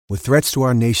With threats to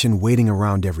our nation waiting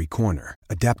around every corner,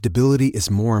 adaptability is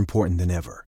more important than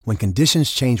ever. When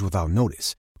conditions change without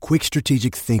notice, quick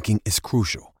strategic thinking is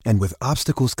crucial. And with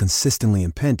obstacles consistently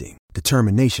impending,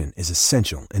 determination is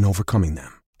essential in overcoming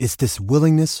them. It's this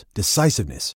willingness,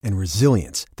 decisiveness, and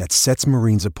resilience that sets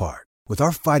Marines apart. With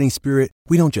our fighting spirit,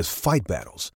 we don't just fight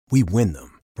battles, we win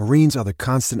them. Marines are the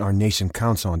constant our nation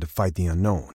counts on to fight the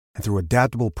unknown. And through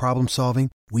adaptable problem solving,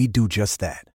 we do just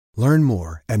that. Learn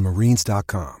more at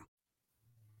marines.com.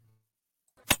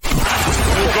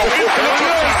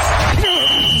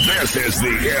 This is the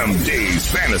MD's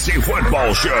Fantasy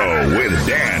Football Show with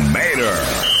Dan Mater,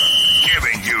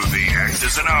 giving you the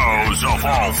X's and O's of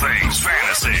all things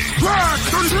fantasy.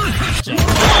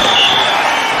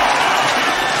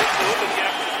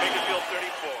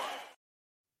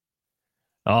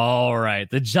 All right.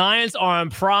 The Giants are on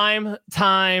prime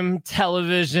time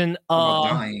television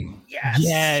again.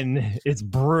 It's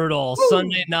brutal. Woo!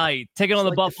 Sunday night, taking on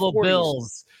the Buffalo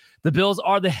Bills. The Bills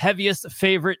are the heaviest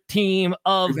favorite team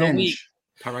of the week.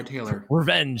 Tyrod Taylor.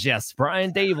 Revenge, yes.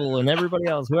 Brian Dable and everybody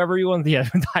else, whoever you want. Yeah,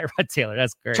 Tyrod Taylor.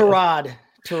 That's great. Tyrod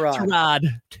Taylor.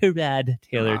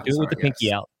 Do it with the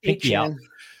pinky out. Pinky out.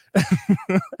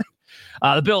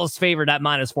 The Bills favored at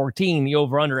 -14, the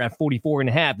over-under at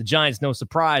 44.5. The Giants, no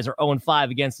surprise, are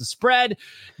 0-5 against the spread.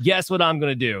 Guess what I'm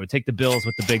going to do? Take the Bills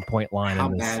with the big point line. How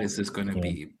bad is this going to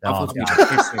be?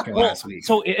 Last week.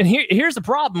 So, and here's the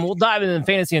problem. We'll dive into the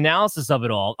fantasy analysis of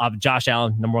it all. Josh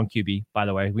Allen, number one QB, by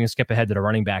the way. We can skip ahead to the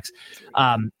running backs.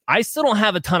 I still don't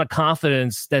have a ton of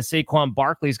confidence that Saquon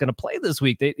Barkley is going to play this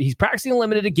week. He's practicing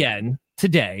limited again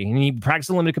today, and he practiced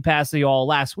in limited capacity all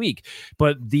last week.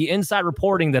 But the inside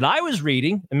reporting that I was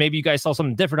reading, and maybe you guys saw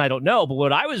something different, I don't know, but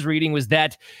what I was reading was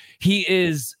that he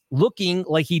is looking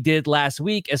like he did last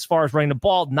week as far as running the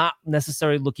ball, not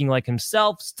necessarily looking like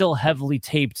himself, still heavily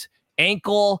taped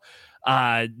ankle.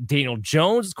 Daniel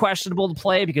Jones is questionable to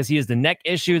play because he has the neck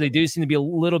issue. They do seem to be a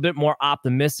little bit more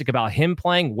optimistic about him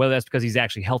playing, whether that's because he's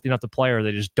actually healthy enough to play or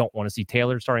they just don't want to see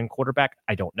Taylor starting quarterback.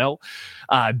 I don't know.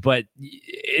 But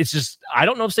it's just, I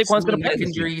don't know if Saquon's going to play.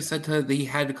 Injury he said that he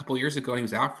had a couple years ago and he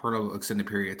was out for an extended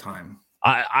period of time.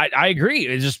 I agree.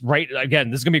 It's just right. Again,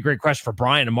 this is going to be a great question for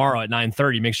Brian tomorrow at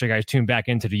 9:30. Make sure you guys tune back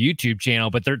into the YouTube channel.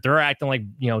 But they're acting like,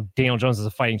 Daniel Jones has a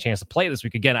fighting chance to play this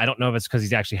week. Again, I don't know if it's because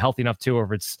he's actually healthy enough to, or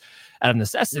if it's out of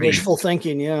necessity. Wishful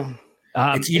thinking, yeah.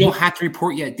 You don't have to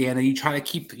report yet, Dan, and you try to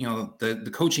keep,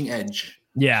 the coaching edge.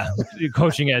 Yeah,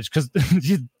 coaching edge, because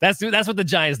that's what the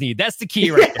Giants need. That's the key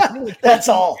right there. That's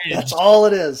all. That's all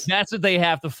it is. That's what they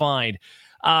have to find.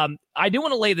 I do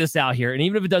want to lay this out here, and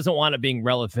even if it doesn't wind up being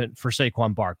relevant for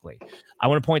Saquon Barkley, I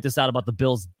want to point this out about the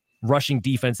Bills' rushing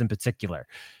defense in particular.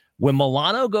 When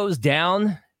Milano goes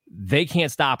down, they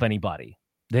can't stop anybody.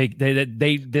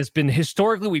 There's been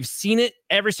historically, we've seen it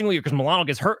every single year because Milano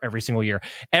gets hurt every single year.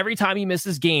 Every time he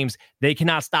misses games, they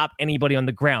cannot stop anybody on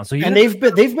the ground. So they've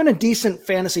been a decent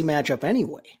fantasy matchup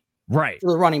anyway. Right.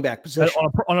 For the running back position.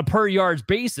 On a per yards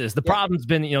basis, the problem's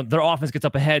been, their offense gets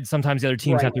up ahead. Sometimes the other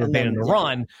teams have to abandon the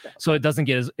run. So it doesn't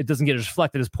get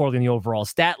reflected as poorly in the overall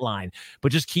stat line.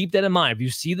 But just keep that in mind. If you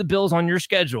see the Bills on your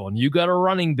schedule and you got a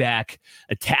running back,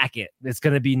 attack it. It's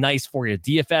going to be nice for you.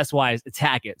 DFS wise,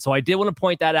 attack it. So I did want to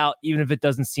point that out, even if it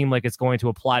doesn't seem like it's going to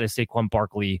apply to Saquon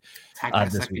Barkley. Attack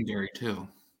that secondary too.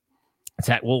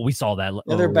 Well, we saw that.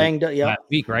 They're banged up. Yeah, last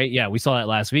week, right? Yeah, we saw that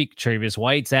last week. Travis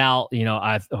White's out.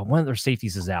 One of their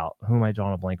safeties is out. Who am I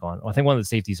drawing a blank on? I think one of the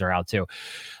safeties are out too.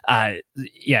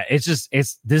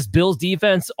 It's this Bills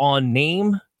defense on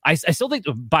name. I still think.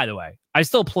 By the way, I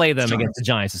still play them against the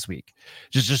Giants this week.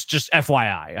 Just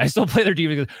FYI, I still play their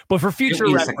defense. But for future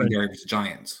reference, secondary with the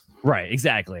Giants. Right?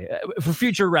 Exactly. For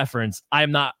future reference,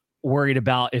 I'm not worried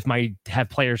about if I have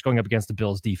players going up against the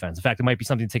Bills defense. In fact, it might be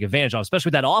something to take advantage of, especially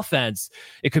with that offense.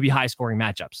 It could be high scoring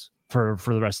matchups for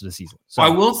the rest of the season. So I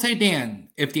will say, Dan,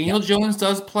 if Daniel Jones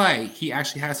does play, he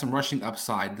actually has some rushing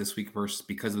upside this week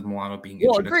because of Milano being injured.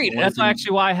 Well, agreed. That's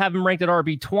actually why I have him ranked at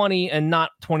RB20 and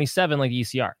not 27 like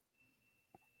ECR.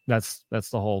 That's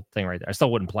the whole thing right there. I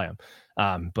still wouldn't play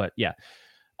him. But yeah.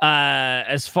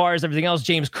 As far as everything else,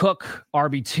 James Cook,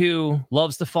 RB2,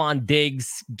 loves Stephon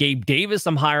Diggs. Gabe Davis,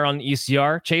 I'm higher on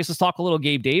ECR. Chase, let's talk a little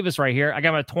Gabe Davis right here. I got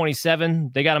him at 27.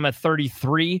 They got him at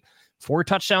 33. 4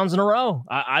 touchdowns in a row.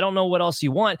 I don't know what else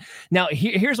you want. Now,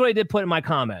 here's what I did put in my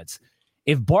comments.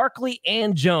 If Barkley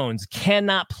and Jones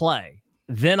cannot play,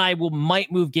 then I might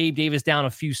move Gabe Davis down a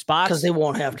few spots because they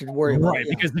won't have to worry about it.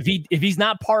 Because if he's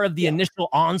not part of the initial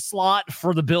onslaught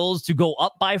for the Bills to go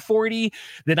up by 40,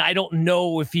 then I don't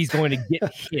know if he's going to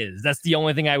get his. That's the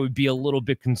only thing I would be a little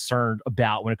bit concerned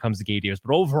about when it comes to Gabe Davis.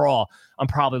 But overall, I'm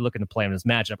probably looking to play him in this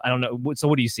matchup. I don't know. So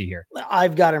what do you see here?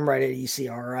 I've got him right at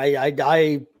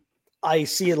ECR. I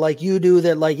see it like you do,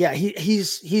 that like, yeah,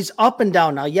 he's up and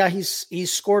down now. Yeah,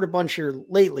 he's scored a bunch here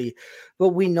lately, but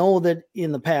we know that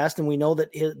in the past, and we know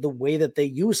that the way that they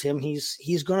use him,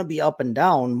 he's going to be up and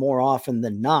down more often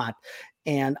than not.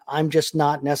 And I'm just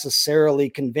not necessarily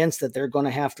convinced that they're going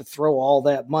to have to throw all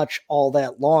that much, all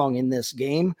that long in this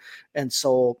game. And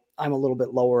so I'm a little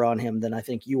bit lower on him than I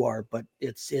think you are, but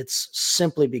it's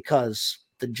simply because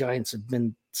the Giants have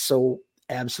been so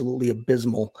absolutely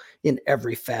abysmal in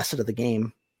every facet of the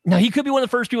game. Now, he could be one of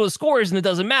the first people that scores, and it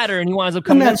doesn't matter, and he winds up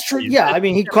coming. And that's true. Yeah, I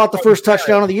mean, he caught the first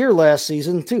touchdown of the year last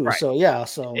season too. Right. So yeah,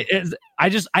 so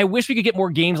I wish we could get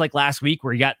more games like last week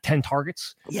where he got 10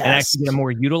 targets and actually get him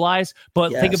more utilized.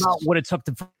 But think about what it took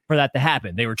for that to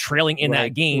happen. They were trailing in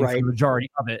that game for the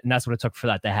majority of it, and that's what it took for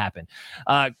that to happen.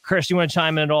 Chris, you want to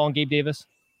chime in at all on Gabe Davis?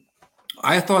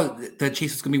 I thought that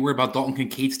Chase was going to be worried about Dalton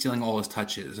Kincaid stealing all his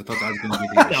touches. I thought that was going to be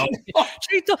the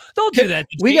issue. No, don't do that.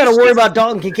 We got to worry about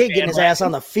Dalton Kincaid getting his ass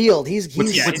on the field. He's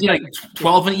like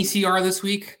 12 in ECR this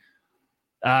week.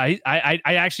 I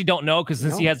actually don't know, because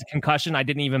since he has a concussion, I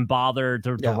didn't even bother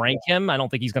to rank him. I don't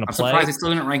think he's going to play. I'm surprised I still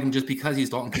didn't rank him just because he's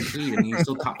Dalton Kincaid. I mean, he's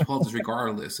still top 12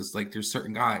 regardless. It's like there's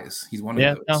certain guys. He's one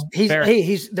of those. No,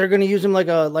 they're going to use him like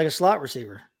a slot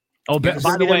receiver. Oh,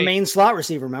 by the way, main slot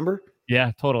receiver. Remember?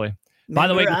 Yeah, totally. By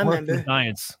the way,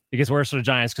 it gets worse for the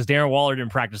Giants because Darren Waller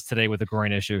didn't practice today with a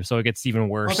groin issue, so it gets even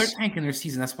worse. Oh, they're tanking their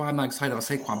season. That's why I'm not excited about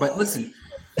Saquon. But listen,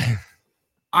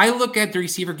 I look at the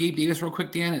receiver Gabe Davis real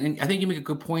quick, Dan, and I think you make a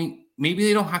good point. Maybe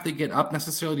they don't have to get up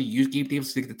necessarily to use Gabe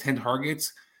Davis to get the 10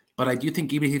 targets, but I do think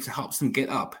Gabe Davis helps them get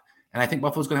up. And I think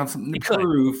Buffalo's going to have something to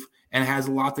prove and has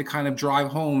a lot to kind of drive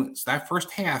home. So that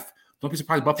first half, don't be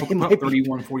surprised Buffalo put up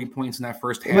 31, 40 points in that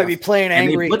first half. Might be playing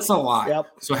angry. They blitz a lot. Yep.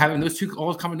 So having those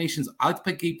all combinations, I like to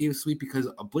play Gabe Davis sweep because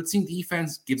a blitzing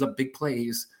defense gives up big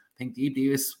plays. I think Gabe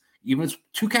Davis, even with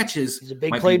 2 catches, he's a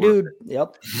big play dude.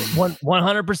 Yep.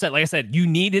 100%. Like I said, you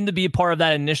need him to be a part of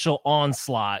that initial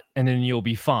onslaught, and then you'll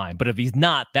be fine. But if he's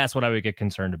not, that's what I would get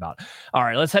concerned about. All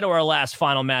right, let's head to our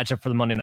final matchup for the Monday night.